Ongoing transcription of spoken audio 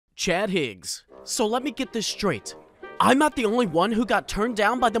Chad Higgs. So let me get this straight. I'm not the only one who got turned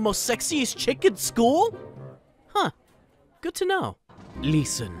down by the most sexiest chick in school? Huh. Good to know.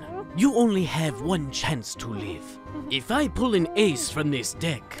 Listen, you only have one chance to live. If I pull an ace from this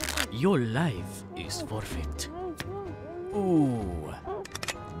deck, your life is forfeit. Ooh.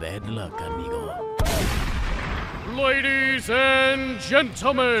 Bad luck, amigo. Ladies and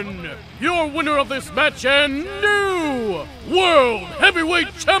gentlemen, your winner of this match and new World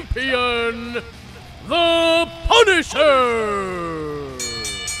Heavyweight Champion, The Punisher!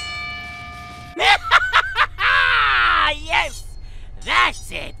 Yes!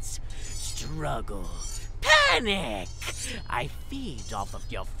 That's it! Struggle. Panic! I feed off of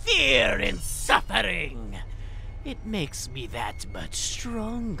your fear and suffering. It makes me that much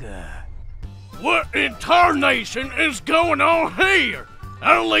stronger. What in tarnation is going on here?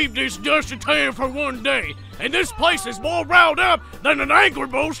 I'll leave this dusty town for one day, and this place is more riled up than an Angry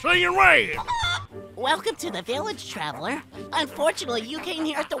Bull seeing red. Welcome to the village, traveler. Unfortunately, you came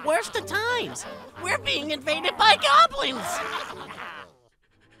here at the worst of times. We're being invaded by goblins.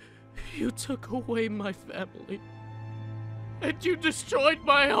 You took away my family. And you destroyed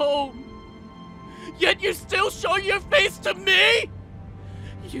my home. Yet you still show your face to me?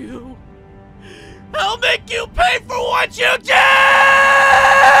 I'll make you pay for what you did!